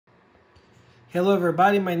Hello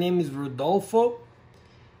everybody, my name is Rodolfo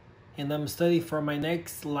and I'm studying for my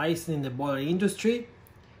next license in the boiler industry.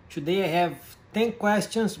 Today I have 10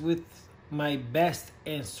 questions with my best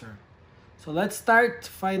answer. So let's start to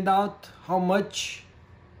find out how much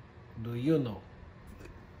do you know.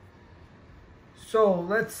 So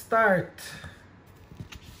let's start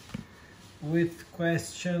with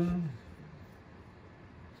question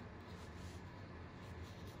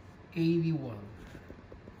 81.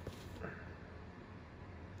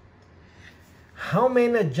 How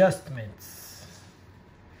many adjustments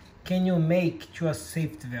can you make to a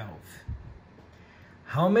safety valve?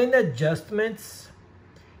 How many adjustments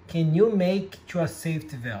can you make to a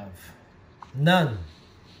safety valve? None.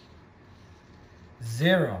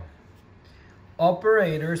 0.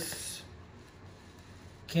 Operators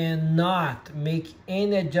cannot make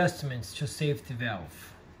any adjustments to safety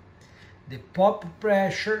valve. The popping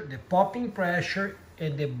pressure,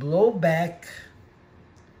 and the blowback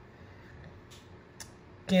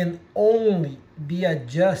can only be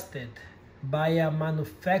adjusted by a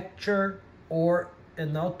manufacturer or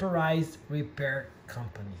an authorized repair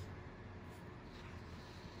company.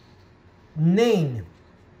 Name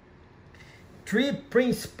 3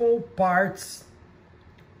 principal parts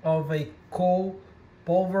of a coal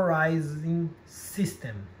pulverizing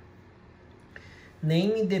system.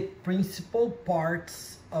 Name the principal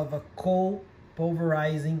parts of a coal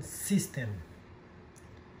pulverizing system.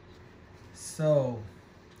 So,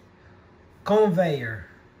 conveyor,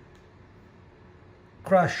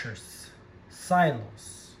 crushers,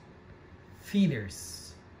 silos,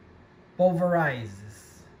 feeders,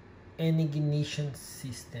 pulverizers, and ignition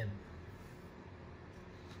system.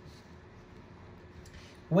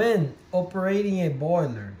 When operating a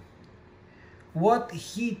boiler, what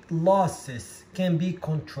heat losses can be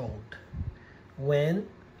controlled? When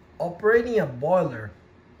operating a boiler,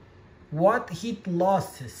 what heat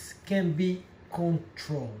losses can be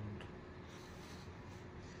controlled?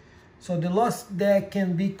 So the losses that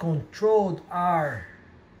can be controlled are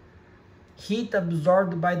heat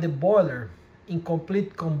absorbed by the boiler,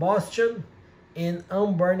 incomplete combustion, and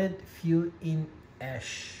unburned fuel in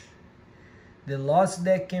ash. The losses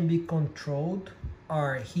that can be controlled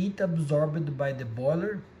are heat absorbed by the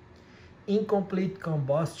boiler, incomplete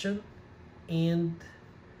combustion, and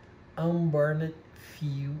unburned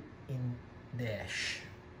fuel in the ash.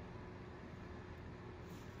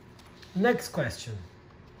 Next question.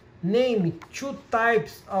 Name 2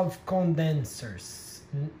 types of condensers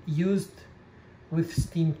used with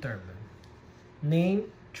steam turbine.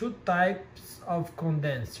 Name 2 types of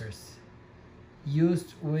condensers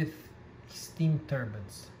used with steam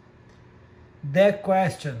turbines. That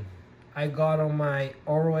question I got on my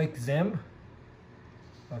oral exam.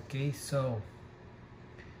 Okay, so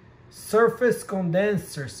surface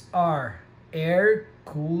condensers are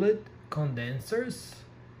air-cooled condensers.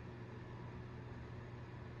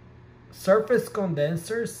 Surface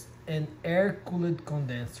condensers and air-cooled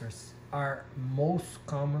condensers are most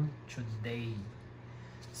common today.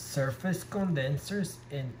 Surface condensers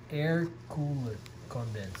and air-cooled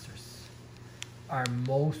condensers are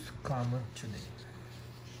most common today.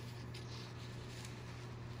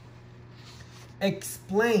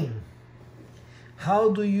 Explain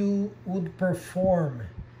how you would perform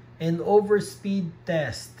an overspeed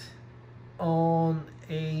test on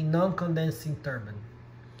a non-condensing turbine.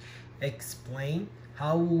 Explain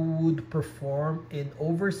how we would perform an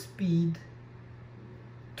overspeed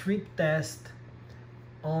trip test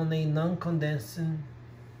on a non-condensing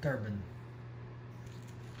turbine.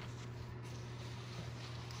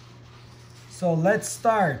 So let's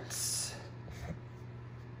start.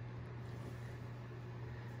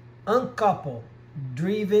 Uncouple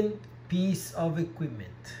driven piece of equipment.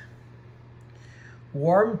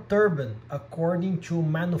 Warm turbine according to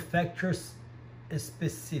manufacturer's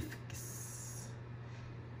specifics.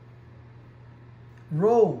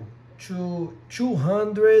 Roll to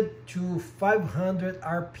 200 to 500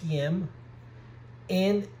 RPM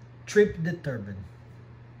and trip the turbine.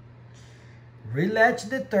 Relatch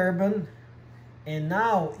the turbine, and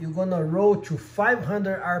now you're gonna roll to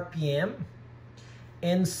 500 RPM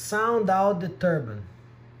and sound out the turbine.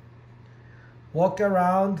 Walk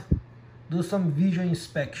around, do some visual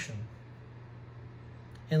inspection,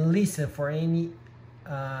 and listen for any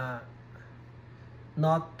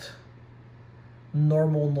not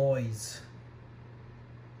normal noise.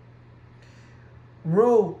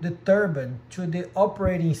 Roll the turbine to the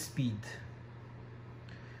operating speed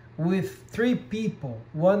with 3 people,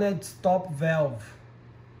 1 at stop valve,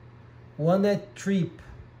 1 at trip,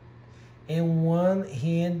 and 1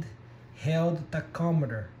 hand held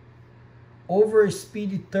tachometer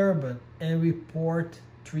overspeed turbine and report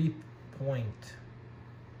trip point.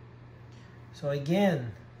 So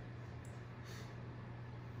again,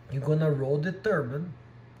 you're gonna roll the turbine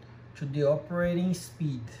to the operating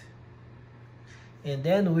speed, and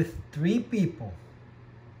then with 3 people,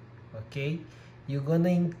 okay, you're gonna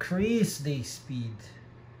increase the speed.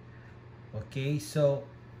 Okay, so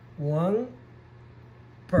one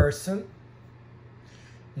person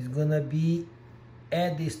is gonna be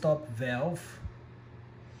at the stop valve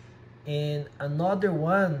and another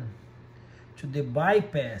one to the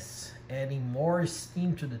bypass, adding more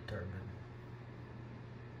steam to the turbine.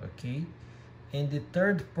 Okay, and the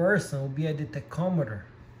third person will be at the tachometer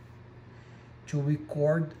to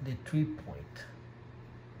record the trip point.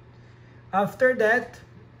 After that,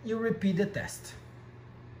 you repeat the test.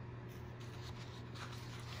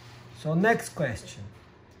 So next question.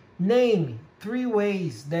 Name 3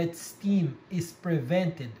 ways that steam is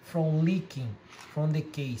prevented from leaking from the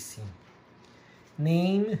casing.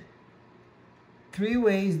 Name 3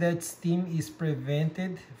 ways that steam is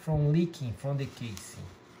prevented from leaking from the casing.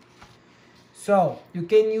 So you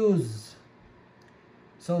can use,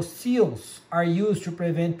 so seals are used to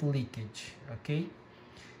prevent leakage, okay?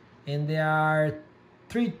 And there are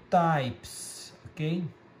 3 types, okay?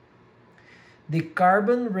 The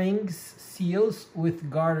carbon rings seals with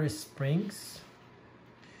garter springs,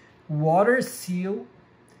 water seal,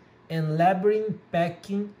 and labyrinth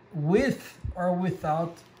packing with or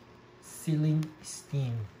without sealing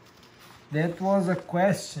steam. That was a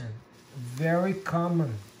question very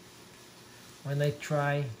common when I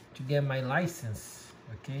try to get my license.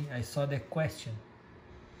 Okay, I saw the question.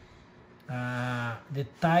 The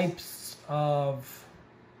types of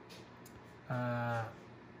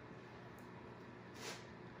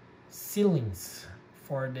sealings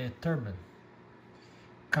for the turbine: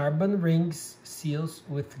 carbon rings seals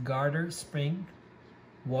with garter spring,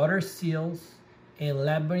 water seals, and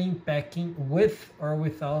labyrinth packing with or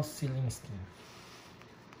without sealing steam.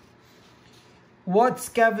 What's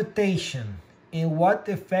cavitation and what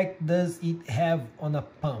effect does it have on a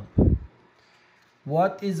pump?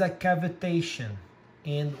 What is a cavitation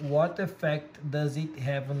and what effect does it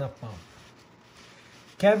have on a pump?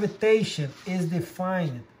 Cavitation is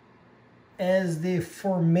defined as the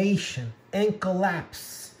formation and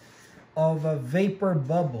collapse of vapor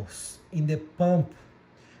bubbles in the pump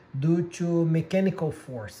due to mechanical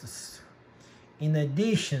forces. In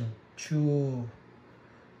addition to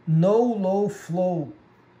no low flow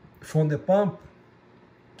from the pump,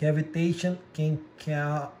 cavitation can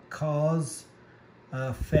cause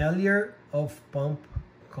failure of pump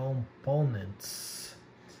components.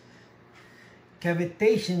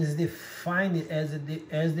 Cavitation is defined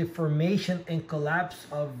as the formation and collapse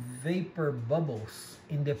of vapor bubbles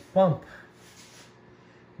in the pump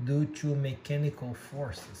due to mechanical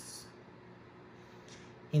forces.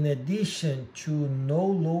 In addition to no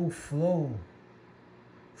low flow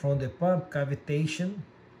from the pump, cavitation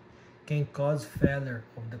can cause failure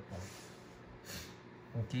of the pump.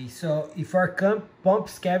 Okay, so if our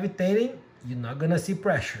pump's cavitating, you're not gonna see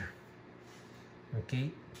pressure.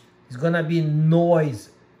 Okay, it's gonna be noise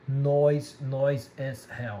as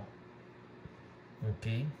hell.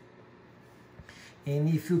 Okay, and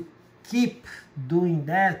if you keep doing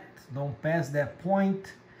that, don't pass that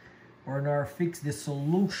point or not fix the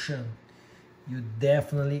solution, you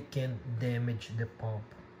definitely can damage the pump.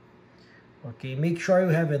 Okay, make sure you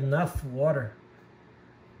have enough water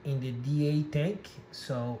in the DA tank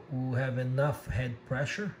so we'll have enough head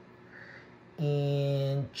pressure,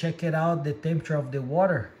 and check it out, the temperature of the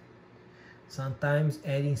water. Sometimes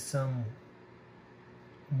adding some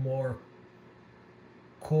more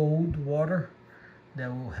cold water, that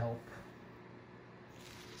will help.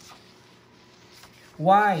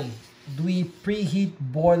 Why do we preheat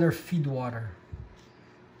boiler feed water?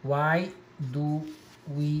 Why do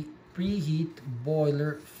we preheat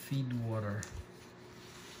boiler feed water?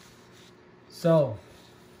 So,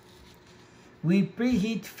 we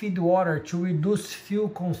preheat feed water to reduce fuel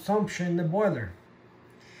consumption in the boiler.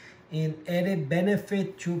 An added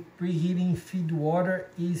benefit to preheating feed water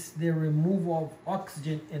is the removal of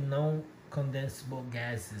oxygen and non-condensable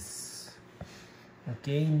gases.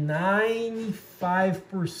 Okay,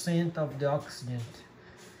 95% of the oxygen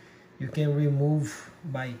you can remove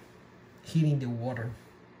by heating the water.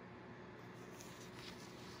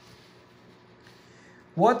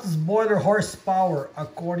 What's boiler horsepower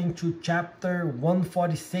according to Chapter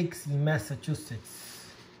 146 in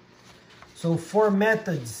Massachusetts? So 4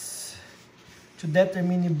 methods to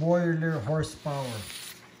determine boiler horsepower.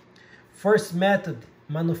 First method,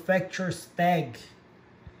 manufacturer's tag.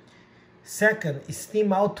 Second,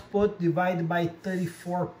 steam output divided by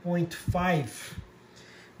 34.5.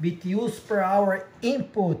 BTUs per hour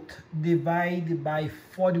input divided by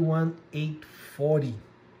 41,840.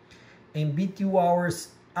 And BTU hours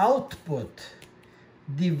output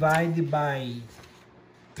divided by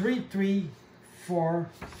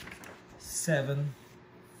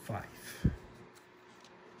 33475.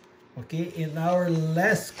 Okay, and our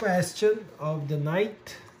last question of the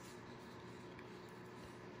night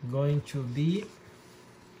going to be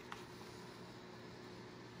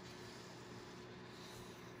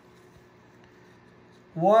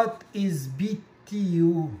what is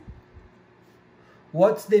BTU?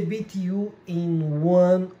 What's the BTU in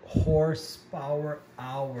 1 horsepower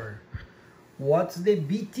hour? What's the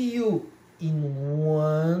BTU in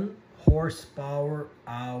 1 horsepower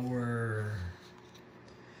hour?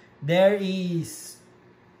 There is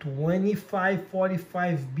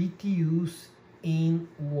 2545 BTUs in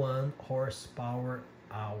 1 horsepower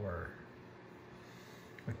hour.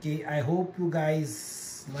 Okay, I hope you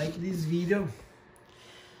guys like this video.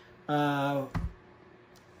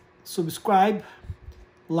 Subscribe,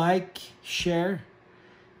 like, share,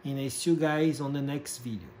 and I see you guys on the next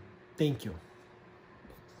video. Thank you.